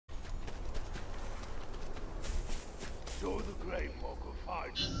So the Grave Walker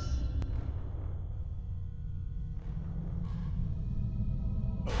finds.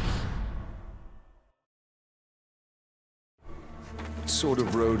 What sort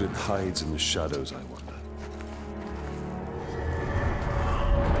of rodent hides in the shadows, I wonder?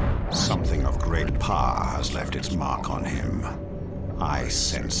 Something of great power has left its mark on him. I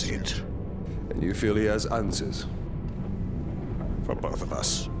sense it. And you feel he has answers? For both of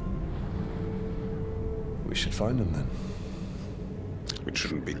us. We should find him then. It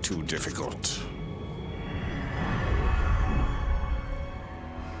shouldn't be too difficult.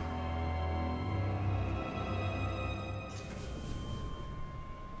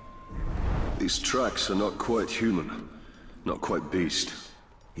 These tracks are not quite human, not quite beast.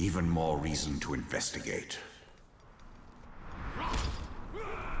 Even more reason to investigate.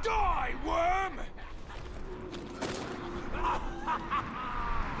 Die, worm!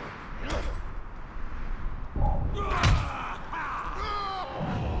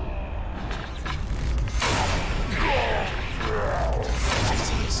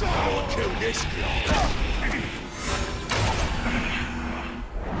 I'll kill this guy.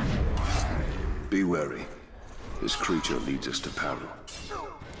 Be wary. This creature leads us to peril.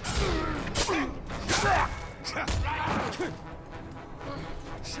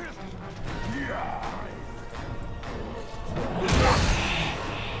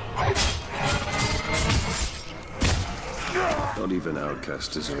 Not even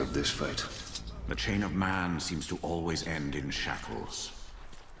outcasts deserve this fate. The chain of man seems to always end in shackles.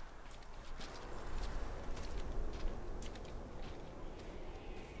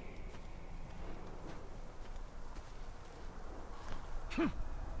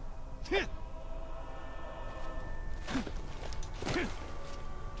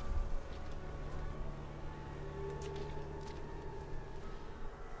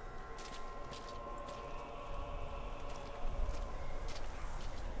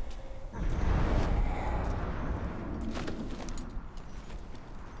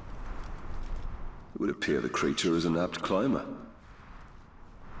 It would appear the creature is an apt climber.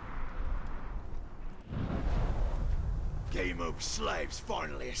 Game of slaves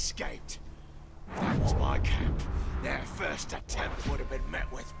finally escaped. That was my camp. Their first attempt would have been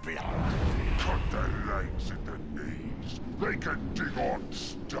met with blood. Cut their legs at the knees. They can dig on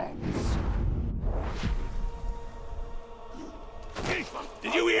stumps.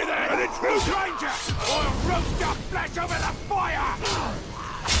 Did you hear that? An intruder! Stranger! I'll roast your flesh over the fire!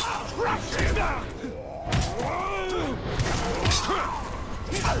 Crush him!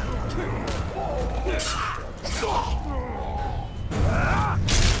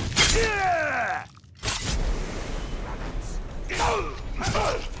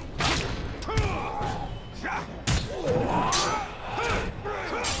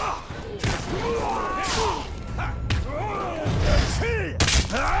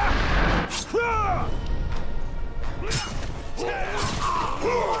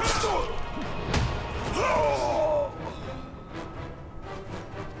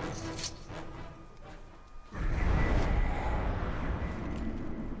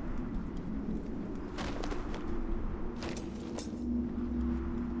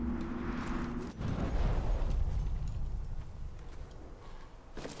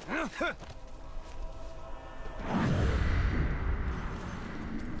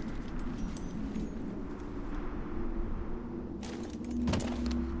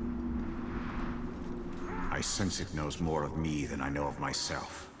 I sense it knows more of me than I know of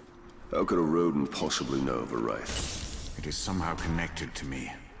myself. How could a rodent possibly know of a wraith? It is somehow connected to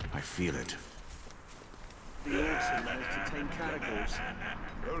me. I feel it. The also knows to tame caragors.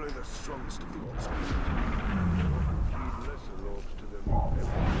 Only the strongest of the orcs can feed lesser orcs to them.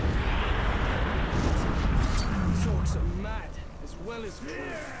 These orcs are mad, as well as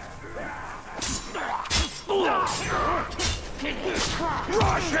cruel.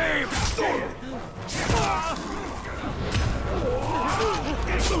 Rush him!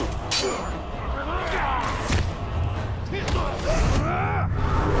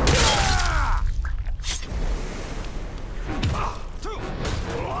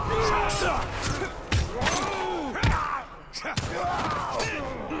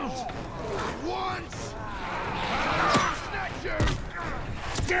 Once! Snatch you!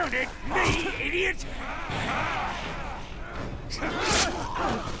 Down it, me, idiot!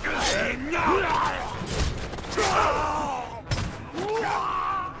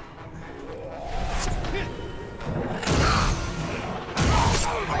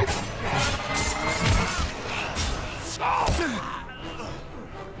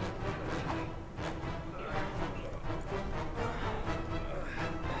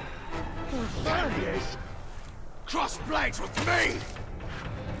 There he is! Cross blades with me!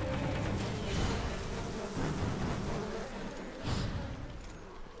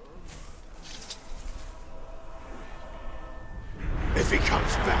 If he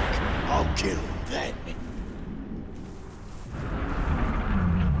comes back, I'll kill him then.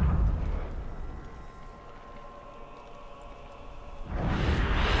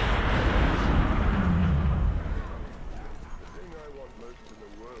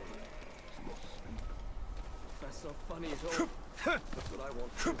 That's not funny at all. That's what I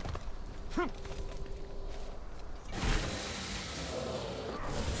want.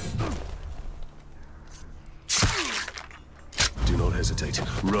 Do not hesitate.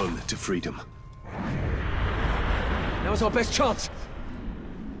 Run to freedom. Now's our best chance.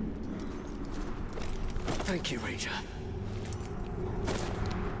 Thank you, Ranger.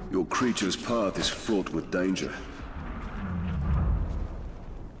 Your creature's path is fraught with danger.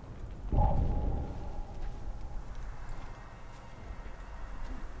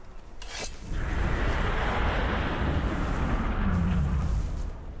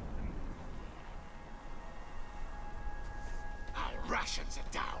 Rations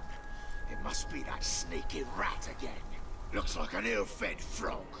are down. It must be that sneaky rat again. Looks like an ill-fed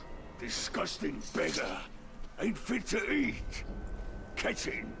frog. Disgusting beggar. Ain't fit to eat. Catch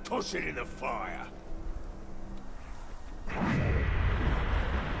it and toss it in the fire.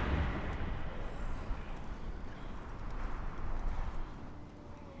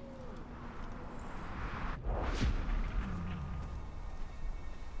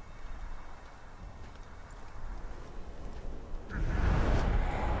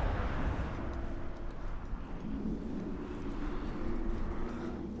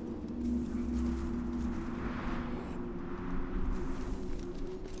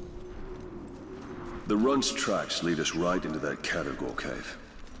 The run's tracks lead us right into that Catergor cave.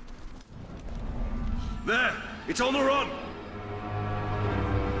 There! It's on the run!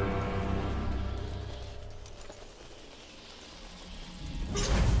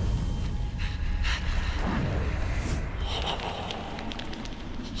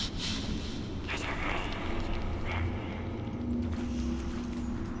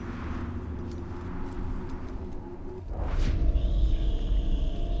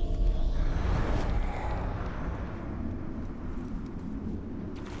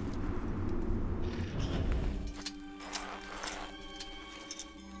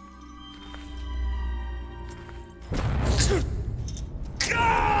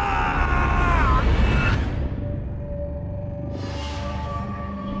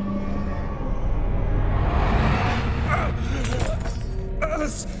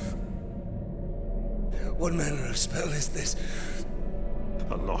 What manner of spell is this?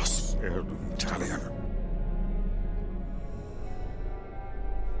 A lost Italian.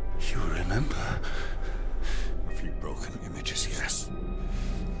 You remember? A few broken images, yes.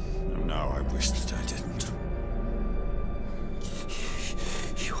 And now I wish that I didn't.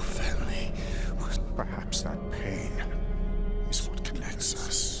 Your family was... Perhaps that pain is what connects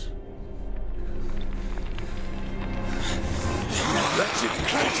us. That's it,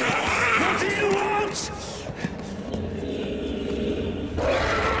 creature! What do you want?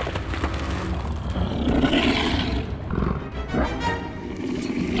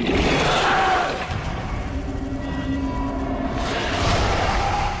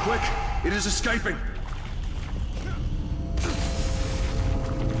 Quick! It is escaping!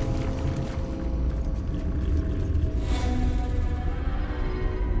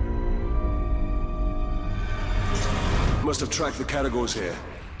 Must have tracked the Catergors here.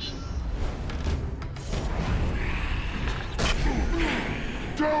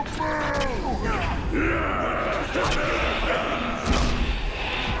 Don't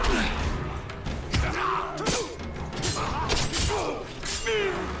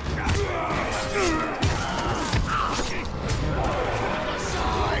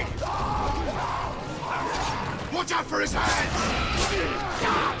Watch out for his hands!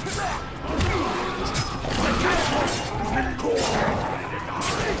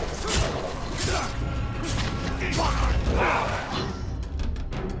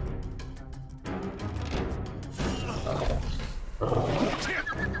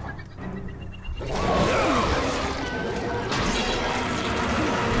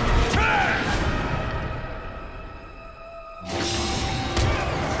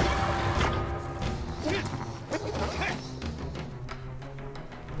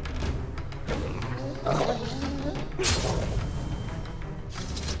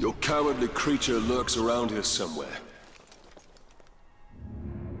 Your cowardly creature lurks around here somewhere.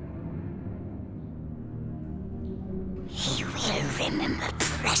 You will remember,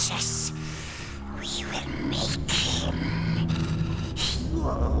 precious. We will make him.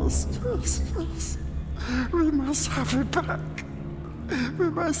 Yes. We must have it back. We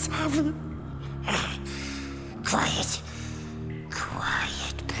must have it. Quiet.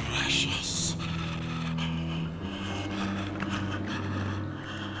 Quiet, precious.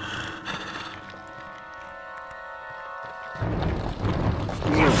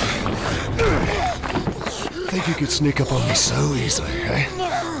 Think you could sneak up on me so easily, eh?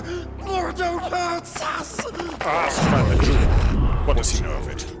 Mordor hurts us! Ask about the truth. What does he know of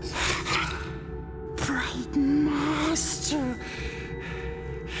it? Bright Master.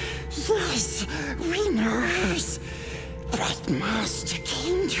 Yes, we knows. Bright Master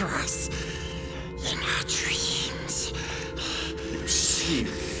came to us in our dreams. You see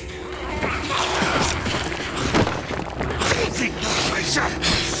me.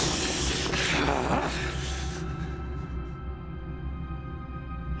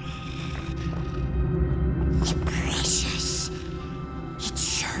 Precious. It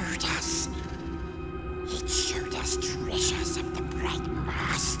showed us. It showed us treasures of the Bright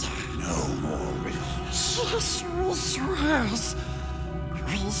Master. No more riddles. Yes, we swears.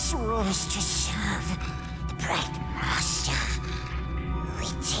 We swears to serve the Bright Master. We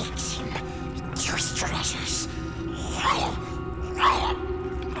takes him to his treasures.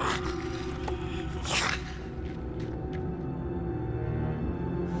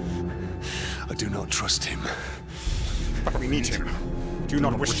 I do not trust him. But we need him. Do you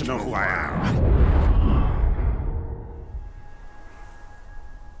not wish to know who I am?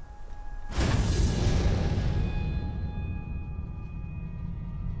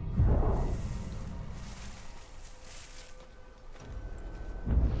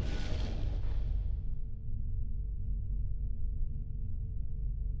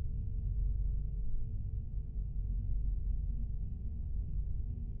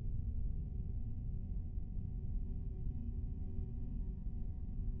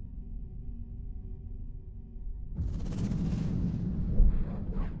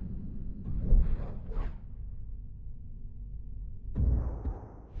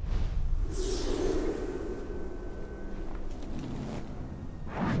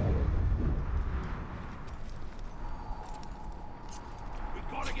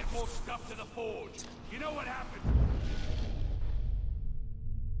 Gotta get more stuff to the forge. You know what happened?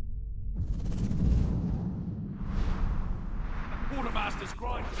 The quartermaster's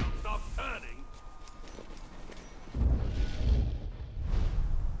grindstone stopped turning.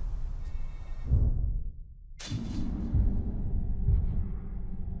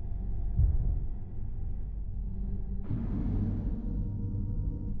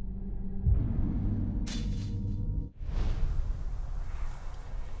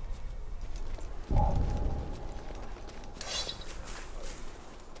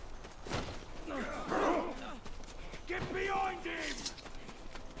 Get behind him!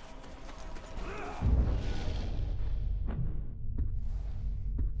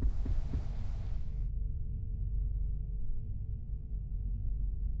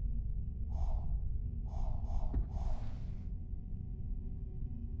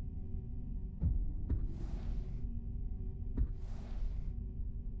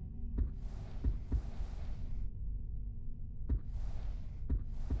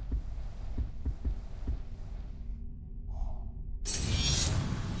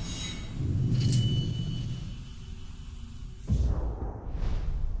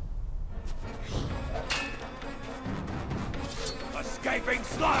 Escaping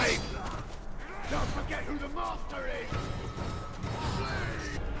slave! Don't forget who the master is!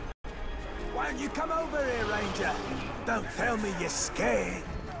 Why don't you come over here, Ranger? Don't tell me you're scared.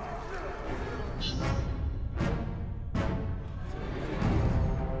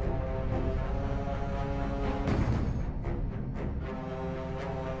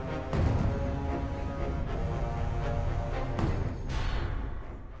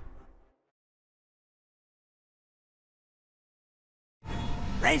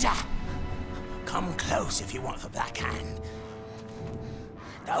 Ranger! Come close if you want the Black Hand.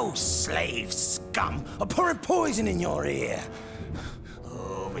 Those slave scum are pouring poison in your ear.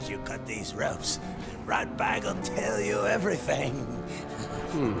 Oh, but you cut these ropes. Ragbag will tell you everything.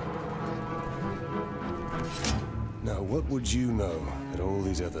 Now, what would you know that all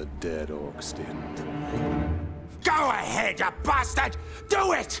these other dead orcs didn't? Go ahead, you bastard!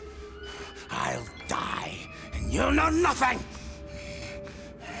 Do it! I'll die, and you'll know nothing!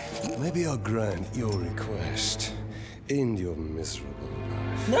 Maybe I'll grant your request. End your miserable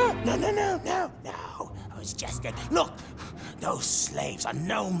life. No. I was just a... Look! Those slaves are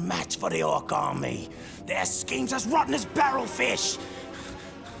no match for the Orc army. Their scheme's as rotten as barrel fish.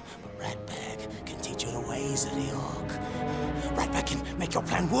 But Ragbag can easily, Orc. Ragbag can make your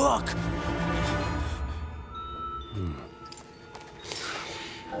plan work.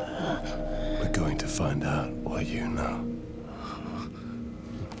 We're going to find out what you know.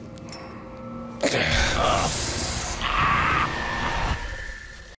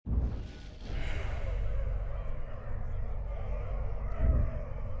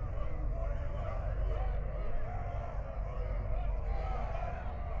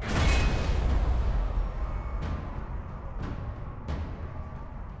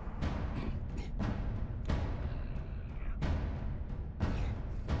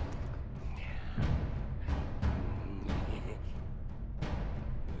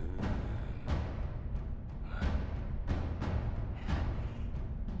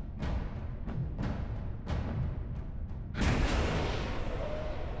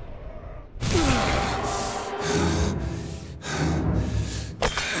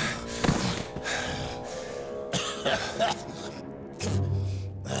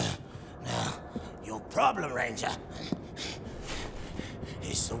 Problem, Ranger,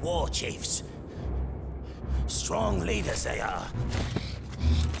 is the war chiefs. Strong leaders they are.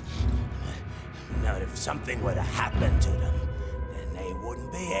 Now, if something were to happen to them, then they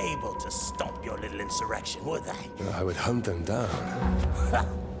wouldn't be able to stop your little insurrection, would they? I would hunt them down.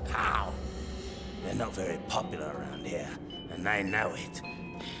 How? They're not very popular around here, and they know it.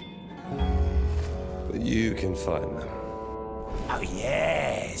 But you can find them. Oh,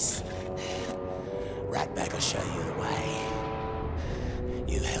 yes. Ragbag will show you the way.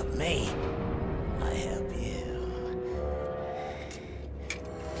 You help me, I help you.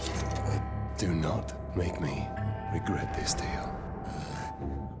 Do not make me regret this deal.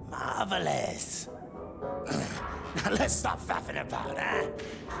 Marvelous. Now let's stop faffing about, huh?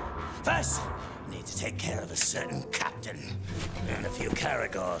 First, I need to take care of a certain captain and a few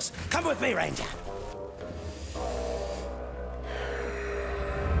Caragors. Come with me, Ranger.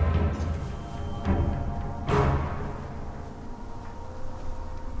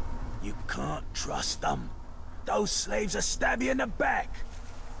 You can't trust them. Those slaves will stab you in the back.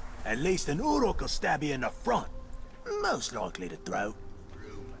 At least an Uruk will stab you in the front. Most likely the throat.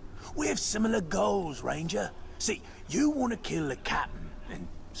 We have similar goals, Ranger. See, you want to kill the captain, and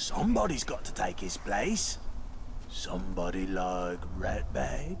somebody's got to take his place. Somebody like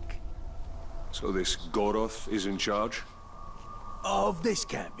Ragbag. So this Goroth is in charge? Of this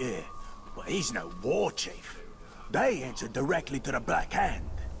camp, yeah. But he's no war chief. They answer directly to the Black Hand.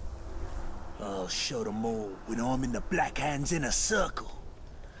 I'll show them all when I'm in the Black Hand's inner circle.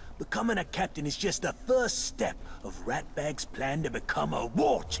 Becoming a captain is just the first step of Ragbag's plan to become a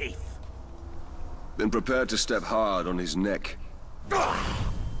war chief. Then prepare to step hard on his neck. How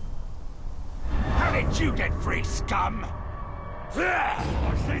did you get free, scum?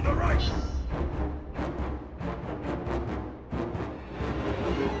 I see the right.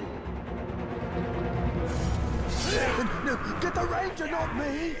 No, get the Ranger, not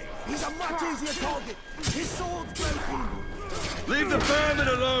me! He's a much easier target! His sword's breaking! Leave the vermin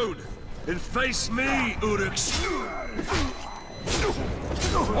alone! And face me, Uruks!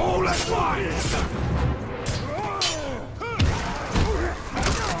 All at once!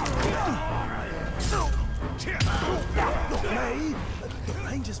 Not me! The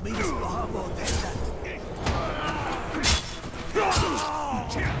Rangers mean us far more than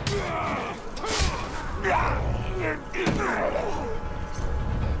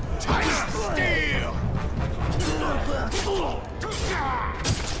Tight steel!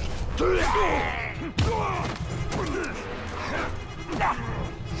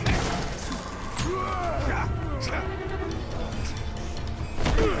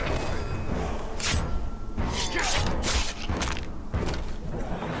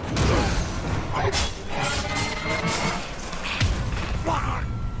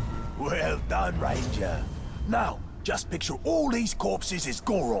 Well done, Ranger. Now, just picture all these corpses as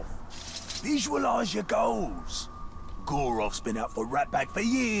Gorov. Visualize your goals. Gorov's been out for Ragbag for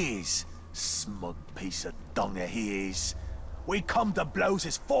years. Smug piece of dung he is. We come to blows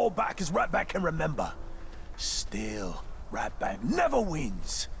as far back as Ragbag can remember. Still, Ragbag never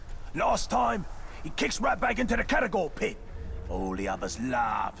wins. Last time, he kicks Ragbag into the Caragor pit. All the others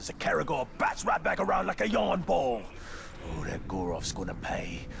laugh as the Caragor bats Ragbag around like a yarn ball. Oh, that Gorov's gonna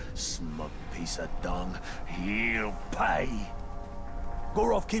pay. Smug piece of dung. He'll pay.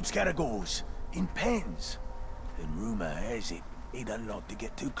 Gorov keeps Caragors in pens. And rumor has it, he doesn't like to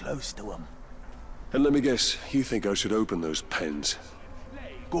get too close to them. And let me guess, you think I should open those pens?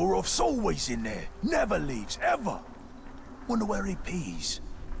 Gorov's always in there. Never leaves, ever. Wonder where he pees.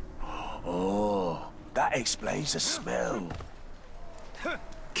 Oh, that explains the smell.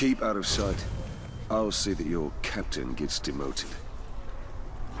 Keep out of sight. I'll see that your captain gets demoted.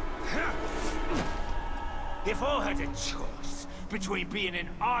 If I had a choice between being an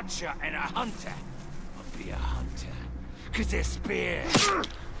archer and a hunter, I'd be a hunter. 'Cause they're spears.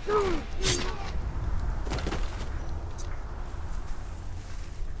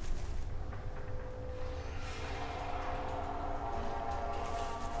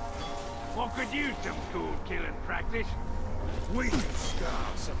 One could use some cool killing practice. We can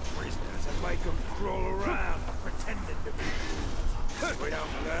starve some prisoners and make them crawl around pretending to be fools. If we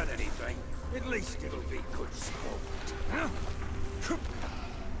don't learn anything, at least it'll be good sport. Huh?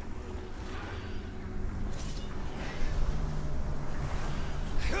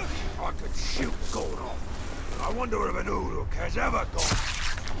 I could shoot Gollum. I wonder if an Uruk has ever gone.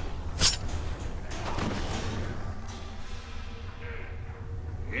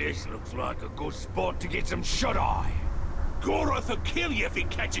 This looks like a good spot to get some shut-eye. Goroth will kill you if he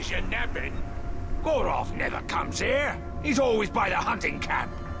catches you napping. Goroth never comes here. He's always by the hunting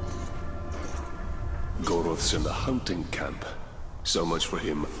camp. Goroth's in the hunting camp. So much for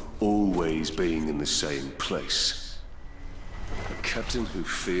him always being in the same place. A captain who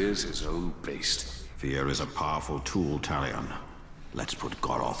fears his own beast. Fear is a powerful tool, Talion. Let's put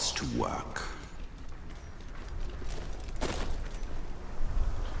Goroths to work.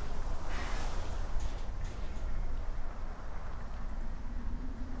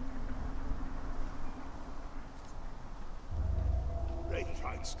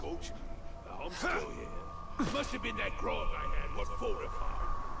 Scorch. I'm still here. Must have been that grog I had was fortified.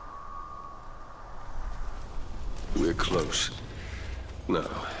 We're close. Now,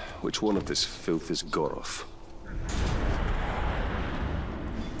 which one of this filth is Goroth?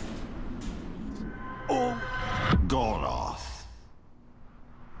 Oh, Goroth.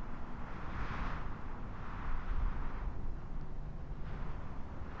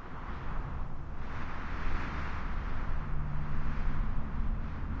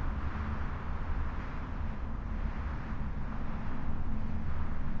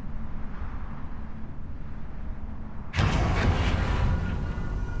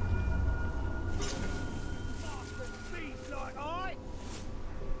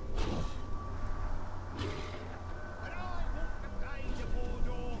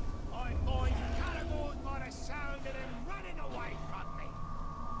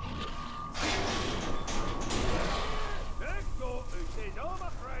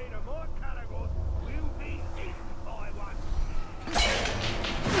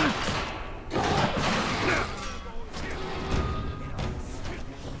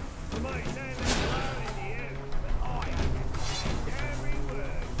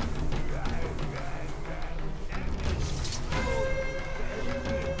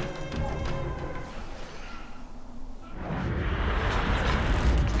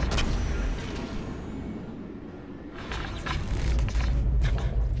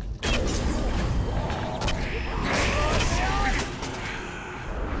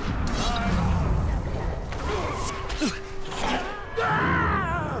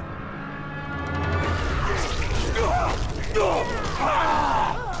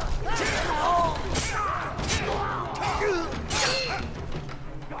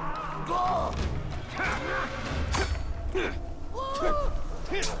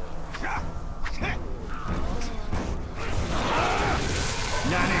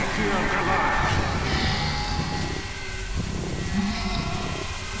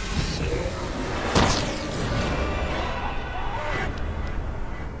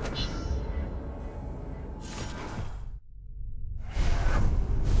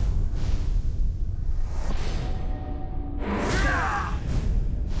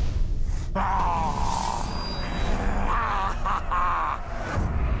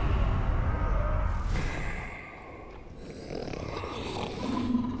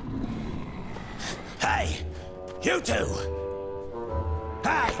 You two!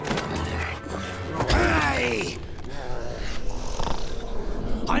 Hey! Hey!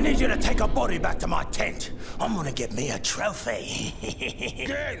 I need you to take a body back to my tent. I'm gonna get me a trophy.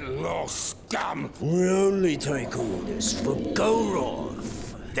 Get lost, scum! We only take orders for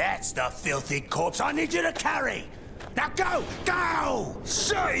Goroth. That's the filthy corpse I need you to carry! Now go! Go!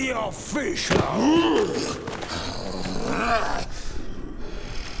 Shut your fish hole!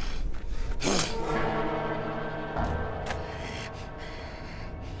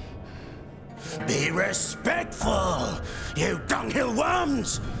 Be respectful, you dunghill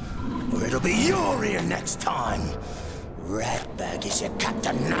worms! Or it'll be your ear next time. Ragbag is your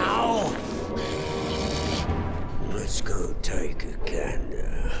captain now. Let's go take a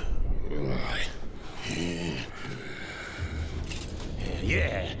gander.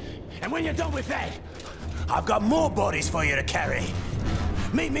 Yeah, And when you're done with that, I've got more bodies for you to carry.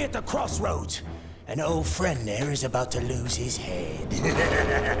 Meet me at the crossroads. An old friend there is about to lose his head.